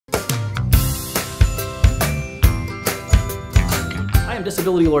I'm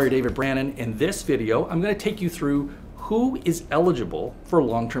disability lawyer David Brannon. In this video, I'm going to take you through who is eligible for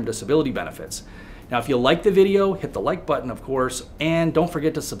long-term disability benefits. Now, if you like the video, hit the like button, of course, and don't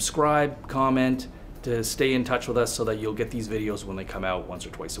forget to subscribe, comment, to stay in touch with us so that you'll get these videos when they come out once or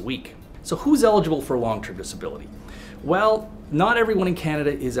twice a week. So who's eligible for long-term disability? Well, not everyone in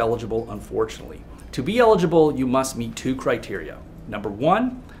Canada is eligible, unfortunately. To be eligible, you must meet two criteria. Number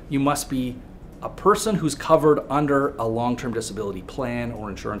one, you must be a person who's covered under a long-term disability plan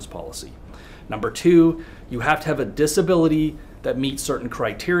or insurance policy. Number two, you have to have a disability that meets certain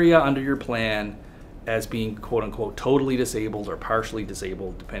criteria under your plan as being quote-unquote totally disabled or partially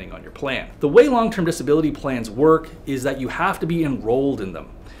disabled, depending on your plan. The way long-term disability plans work is that you have to be enrolled in them.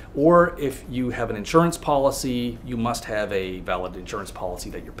 Or if you have an insurance policy, you must have a valid insurance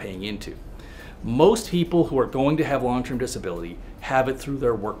policy that you're paying into. Most people who are going to have long-term disability have it through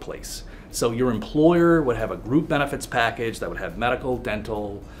their workplace. So your employer would have a group benefits package that would have medical,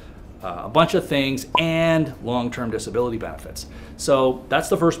 dental, a bunch of things, and long-term disability benefits. So that's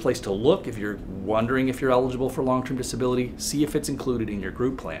the first place to look if you're wondering if you're eligible for long-term disability. See if it's included in your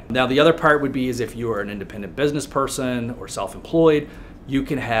group plan. Now, the other part would be is if you are an independent business person or self-employed, you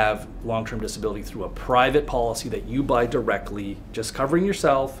can have long-term disability through a private policy that you buy directly, just covering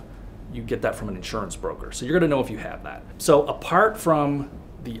yourself. You get that from an insurance broker. So you're going to know if you have that. So apart from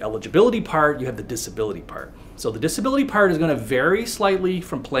the eligibility part, you have the disability part. So the disability part is going to vary slightly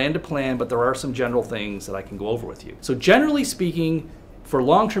from plan to plan, but there are some general things that I can go over with you. So generally speaking, for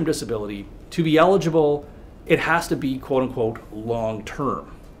long-term disability, to be eligible, it has to be quote unquote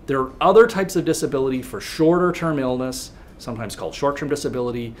long-term. There are other types of disability for shorter term illness, sometimes called short-term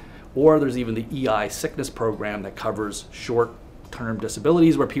disability, or there's even the EI sickness program that covers short-term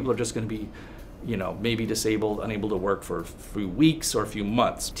disabilities where people are just going to be maybe disabled, unable to work for a few weeks or a few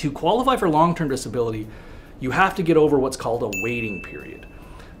months. To qualify for long-term disability, you have to get over what's called a waiting period.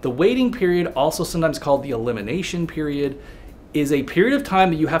 The waiting period, also sometimes called the elimination period, is a period of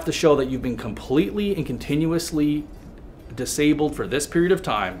time that you have to show that you've been completely and continuously disabled for this period of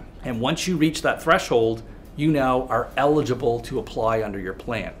time. And once you reach that threshold, you now are eligible to apply under your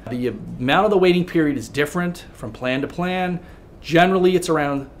plan. The amount of the waiting period is different from plan to plan. Generally, it's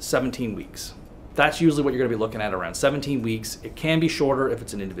around 17 weeks. That's usually what you're going to be looking at, around 17 weeks. It can be shorter if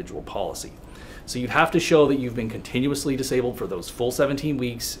it's an individual policy. So you have to show that you've been continuously disabled for those full 17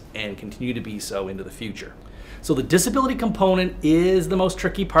 weeks and continue to be so into the future. So the disability component is the most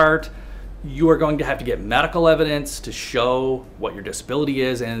tricky part. You are going to have to get medical evidence to show what your disability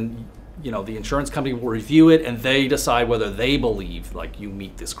is, and the insurance company will review it and they decide whether they believe like you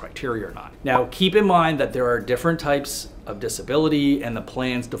meet this criteria or not. Now, keep in mind that there are different types of disability and the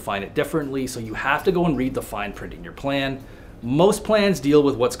plans define it differently, so you have to go and read the fine print in your plan. Most plans deal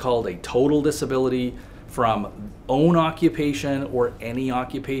with what's called a total disability from own occupation or any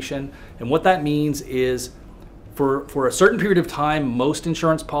occupation. And what that means is for a certain period of time, most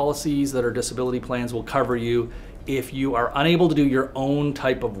insurance policies that are disability plans will cover you if you are unable to do your own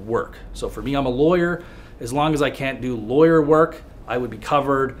type of work. So for me, I'm a lawyer. As long as I can't do lawyer work, I would be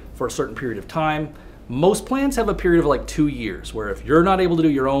covered for a certain period of time. Most plans have a period of like 2 years, where if you're not able to do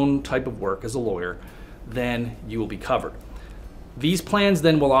your own type of work as a lawyer, then you will be covered. These plans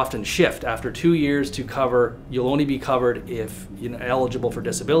then will often shift after 2 years to cover, you'll only be covered if you're eligible for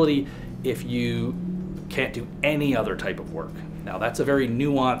disability if you can't do any other type of work. Now, that's a very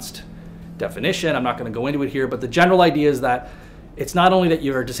nuanced definition. I'm not going to go into it here, but the general idea is that it's not only that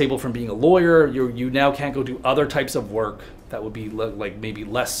you're disabled from being a lawyer, you now can't go do other types of work that would be like maybe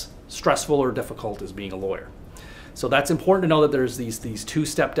less stressful or difficult as being a lawyer. So that's important to know that there's these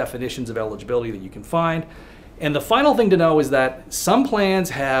two-step definitions of eligibility that you can find. And the final thing to know is that some plans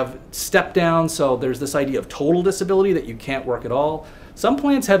have step down, so there's this idea of total disability that you can't work at all. Some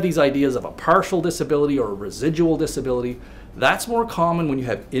plans have these ideas of a partial disability or a residual disability. That's more common when you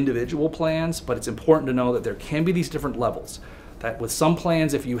have individual plans, but it's important to know that there can be these different levels. That with some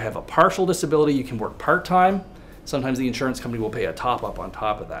plans, if you have a partial disability, you can work part-time. Sometimes the insurance company will pay a top-up on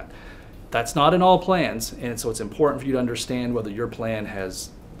top of that. That's not in all plans, and so it's important for you to understand whether your plan has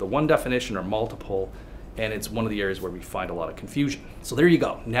the one definition or multiple, and it's one of the areas where we find a lot of confusion. So there you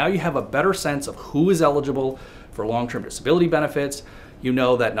go. Now you have a better sense of who is eligible for long-term disability benefits. You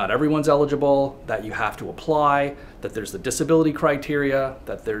know that not everyone's eligible, that you have to apply, that there's the disability criteria,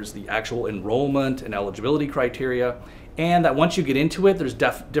 that there's the actual enrollment and eligibility criteria, and that once you get into it, there's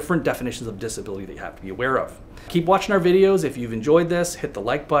different definitions of disability that you have to be aware of. Keep watching our videos. If you've enjoyed this, hit the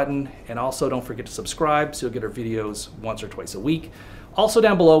like button, and also don't forget to subscribe so you'll get our videos once or twice a week. Also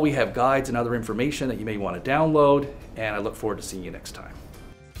down below, we have guides and other information that you may want to download, and I look forward to seeing you next time.